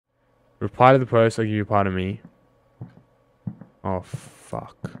Reply to the post, I'll give you part of me. Oh,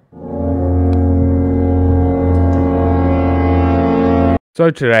 fuck.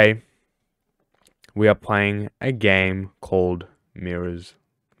 So today, we are playing a game called Mirror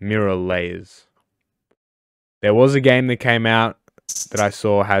Layers. There was a game that came out that I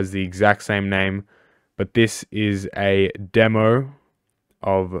saw has the exact same name, but this is a demo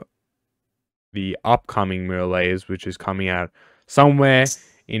of the upcoming Mirror Layers, which is coming out somewhere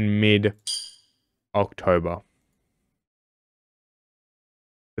in mid-October.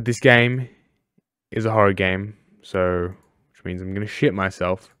 But this game is a horror game, so which means I'm gonna shit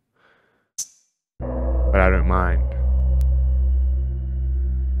myself, but I don't mind.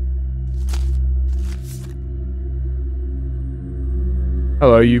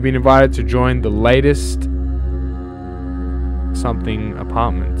 Hello, you've been invited to join the latest something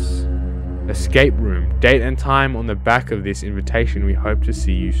apartments. Escape room. Date and time on the back of this invitation. We hope to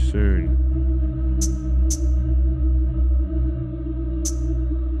see you soon.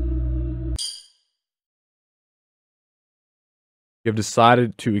 You have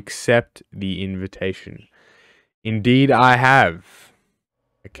decided to accept the invitation. Indeed, I have.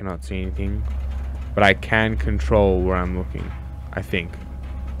 I cannot see anything, but I can control where I'm looking, I think.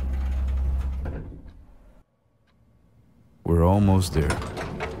 We're almost there.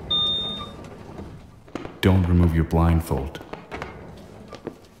 Don't remove your blindfold.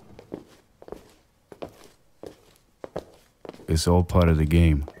 It's all part of the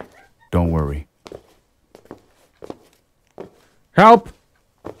game. Don't worry. Help!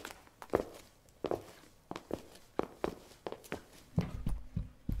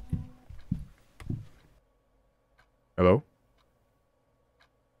 Hello?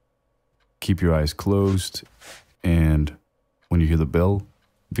 Keep your eyes closed, and when you hear the bell,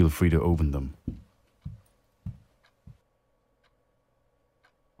 feel free to open them.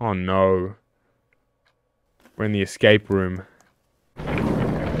 Oh no. We're in the escape room.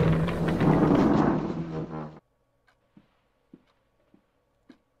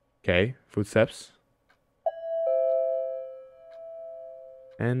 Okay, footsteps.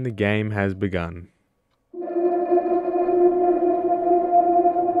 And the game has begun.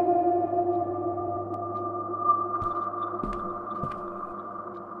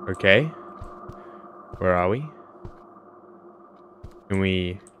 Okay. Where are we? Can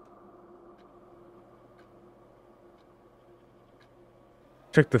we...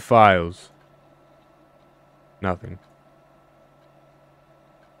 check the files? Nothing.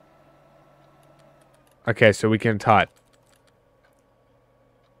 Okay, so we can type.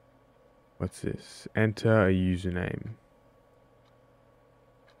 What's this? Enter a username.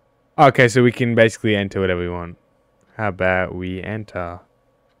 Okay, so we can basically enter whatever we want. How about we enter?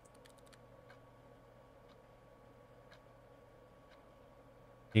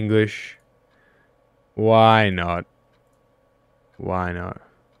 English. Why not? Why not?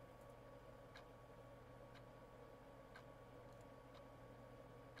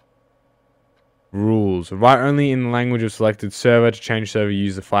 Rules. Write only in the language of selected server. To change server,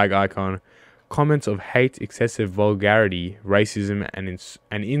 use the flag icon. Comments of hate, excessive vulgarity, racism,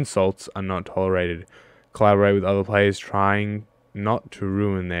 and insults are not tolerated. Collaborate with other players trying not to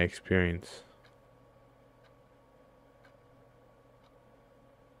ruin their experience.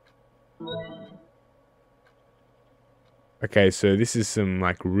 Okay, so this is some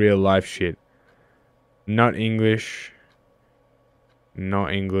like real life shit. Not English.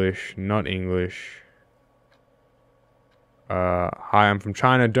 Not English. Not English. Hi, I'm from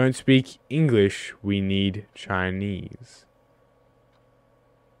China. Don't speak English. We need Chinese.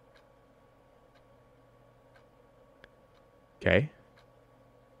 Okay.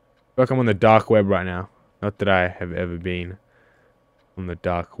 I feel like I'm on the dark web right now. Not that I have ever been on the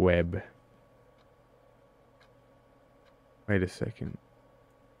dark web. Wait a second.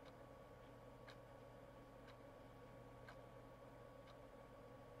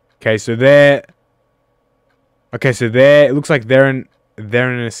 Okay, so there. Okay, so there. It looks like they're in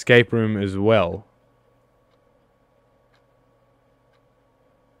an escape room as well.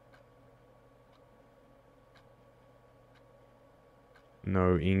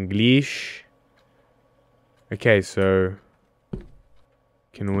 No English. Okay, so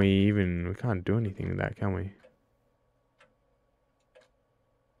can we even? We can't do anything with that, can we?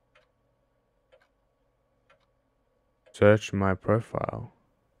 Search my profile.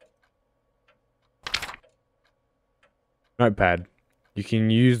 Notepad. You can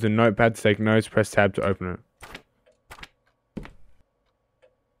use the notepad to take notes. Press tab to open it.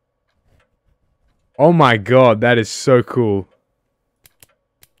 Oh my god, that is so cool.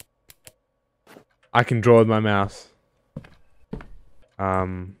 I can draw with my mouse.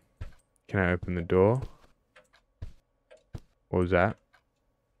 Can I open the door? What was that?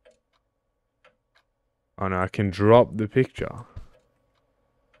 Oh no, I can drop the picture.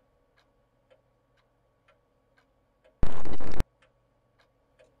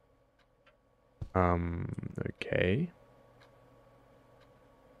 Okay.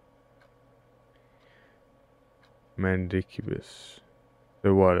 Mandicubus.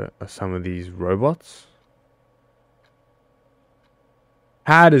 So what, are some of these robots?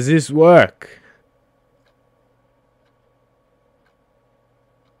 How does this work?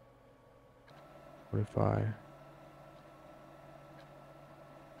 What if I...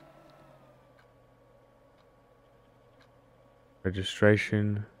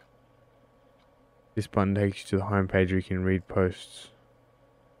 Registration. This button takes you to the home page where you can read posts.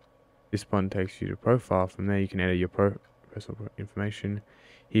 This button takes you to profile. From there you can enter your personal information.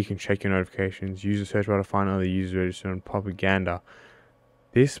 Here you can check your notifications. Use the search bar to find other users registered on propaganda.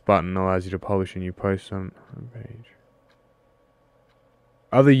 This button allows you to publish a new post on the home page.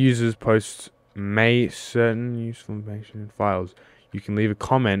 Other users' posts may certain useful information in files. You can leave a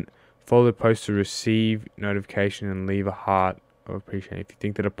comment, follow the post to receive notification, and leave a heart of appreciation. If you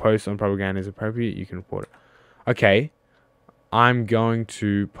think that a post on propaganda is appropriate, you can report it. Okay, I'm going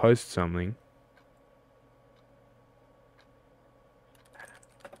to post something.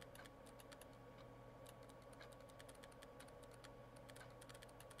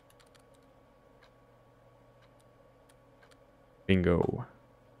 Bingo.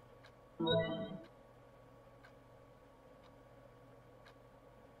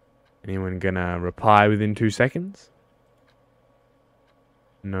 Anyone gonna reply within 2 seconds?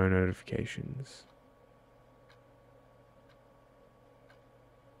 No notifications.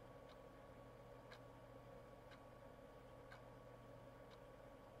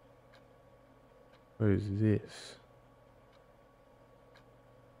 What is this?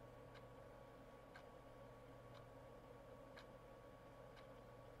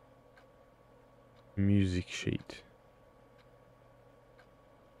 Music sheet.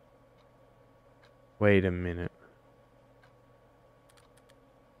 Wait a minute.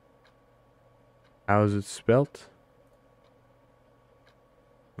 How is it spelt?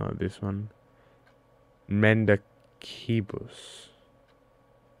 Not this one. Mendakibus.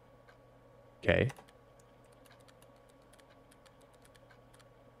 Okay.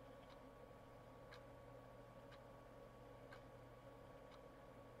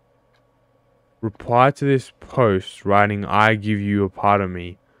 Reply to this post writing, "I give you a part of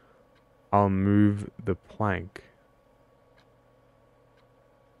me. I'll move the plank."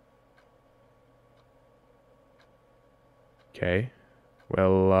 Okay.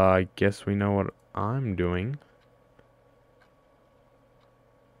 Well, I guess we know what I'm doing.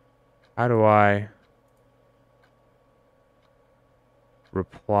 How do I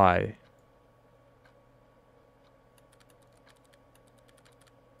reply?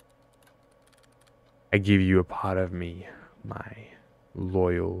 I give you a part of me, my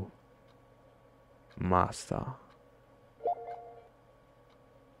loyal master.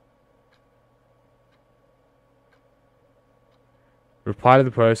 Reply to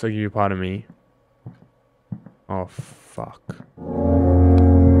the post, I give you a part of me. Oh, fuck.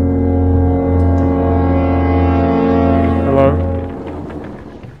 Hello?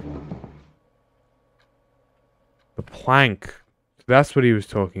 The plank. That's what he was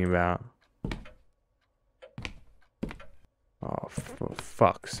talking about. Oh, for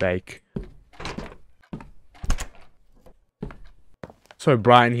fuck's sake. So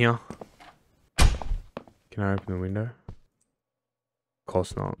bright in here. Can I open the window? Of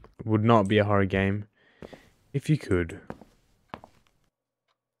course not. It would not be a horror game if you could.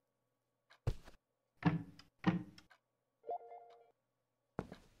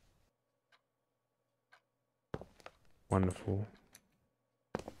 Wonderful.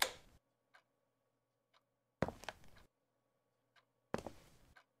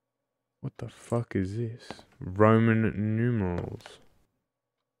 What the fuck is this? Roman numerals.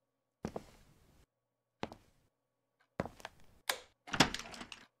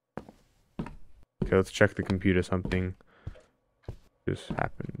 Okay, let's check the computer. Something just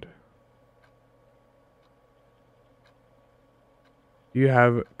happened. You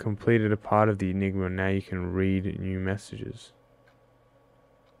have completed a part of the enigma. Now you can read new messages.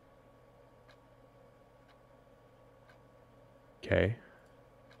 Okay.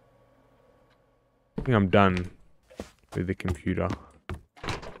 I think I'm done with the computer.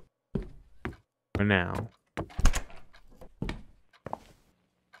 For now.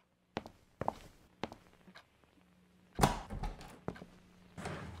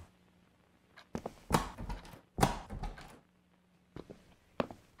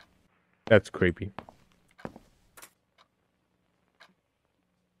 That's creepy.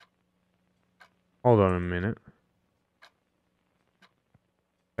 Hold on a minute.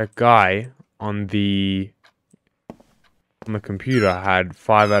 That guy on the computer had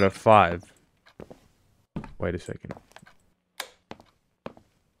 5 out of 5. Wait a second.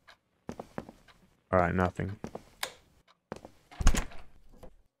 Alright, nothing.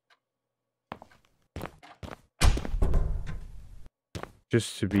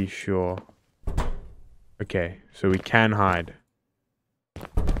 Just to be sure. Okay, so we can hide.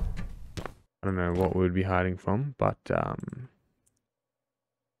 I don't know what we'd be hiding from, but can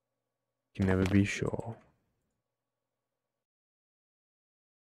never be sure.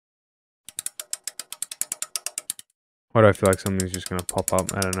 Why do I feel like something's just gonna pop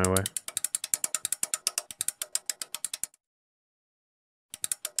up out of nowhere?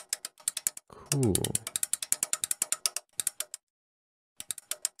 Cool.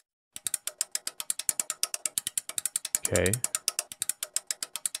 Okay.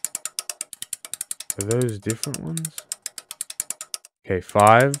 Are those different ones? Okay,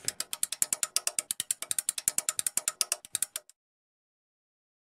 5.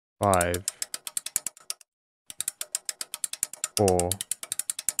 5. 4.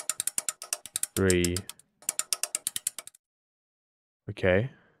 3. Okay.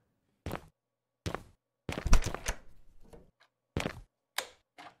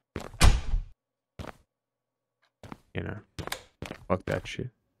 You know, fuck that shit.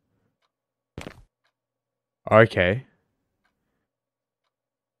 Okay.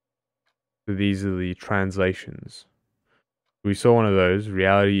 So these are the translations. We saw one of those.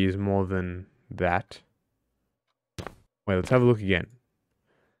 Reality is more than that. Wait, let's have a look again.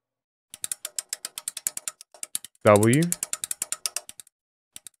 W.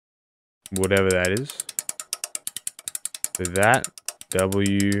 Whatever that is. So that.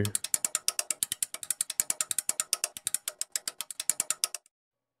 W.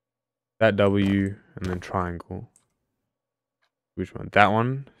 That W. And then triangle. Which one? That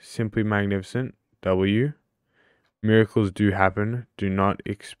one. Simply magnificent. W. Miracles do happen. Do not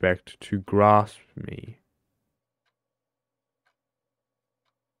expect to grasp me.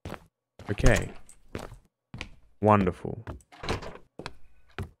 Okay. Wonderful.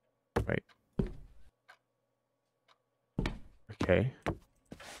 Wait. Okay.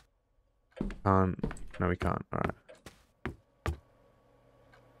 No, we can't. Alright.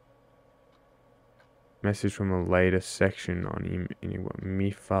 Message from a later section on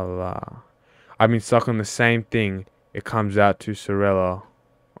Mifala. I've been stuck on the same thing. It comes out to Sorella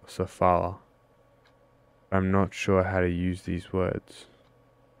or Safala. I'm not sure how to use these words.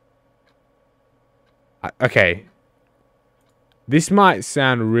 Okay. This might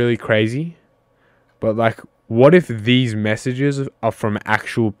sound really crazy, but like, what if these messages are from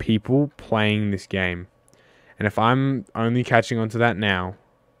actual people playing this game? And if I'm only catching on to that now,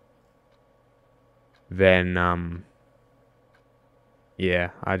 then,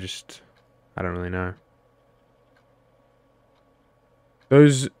 yeah, I don't really know.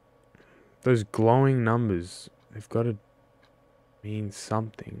 Those glowing numbers, they've got to mean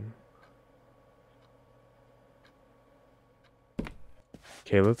something.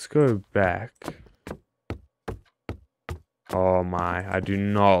 Okay, let's go back. Oh my, I do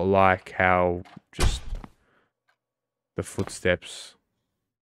not like how just the footsteps,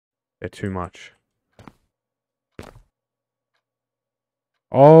 they're too much.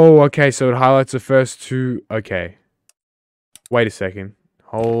 Oh, okay, so it highlights the first 2. Okay. Wait a second.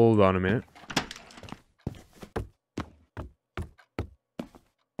 Hold on a minute.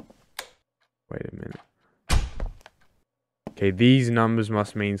 Wait a minute. Okay, these numbers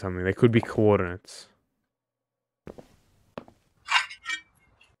must mean something. They could be coordinates.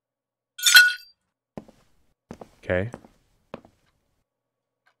 Okay.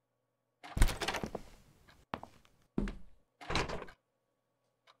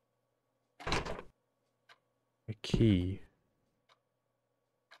 A key.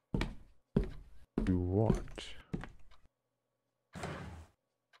 To what?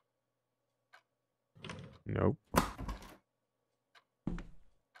 Nope.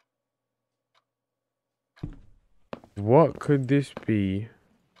 What could this be?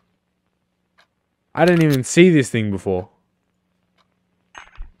 I didn't even see this thing before.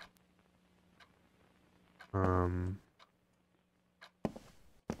 The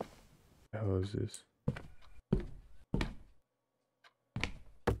hell is this?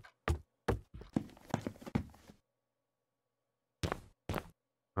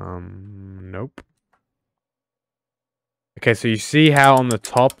 Nope. Okay, so you see how on the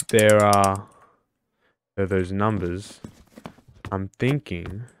top there are those numbers. I'm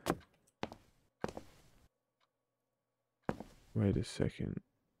thinking Wait a second.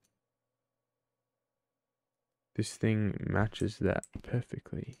 This thing matches that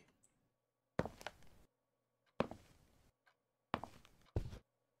perfectly.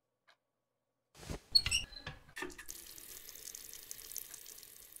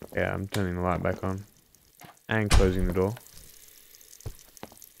 Yeah, I'm turning the light back on. And closing the door.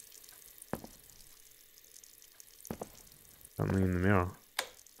 Something in the mirror.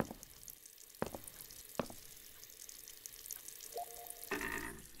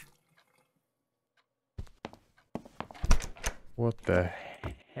 What the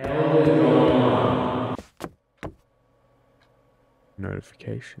hell is going on?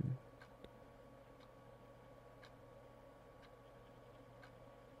 Notification.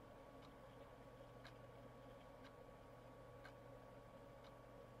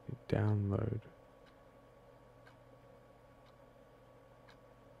 Download.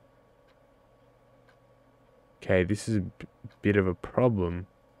 Okay, this is a bit of a problem.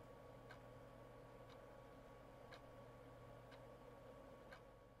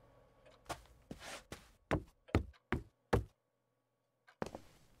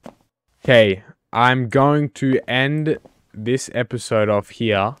 Okay, I'm going to end this episode off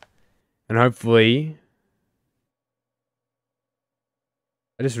here. And hopefully...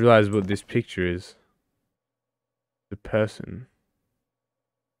 I just realized what this picture is. The person.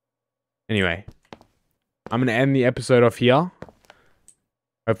 Anyway. I'm going to end the episode off here.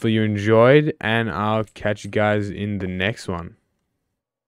 Hopefully you enjoyed. And I'll catch you guys in the next one.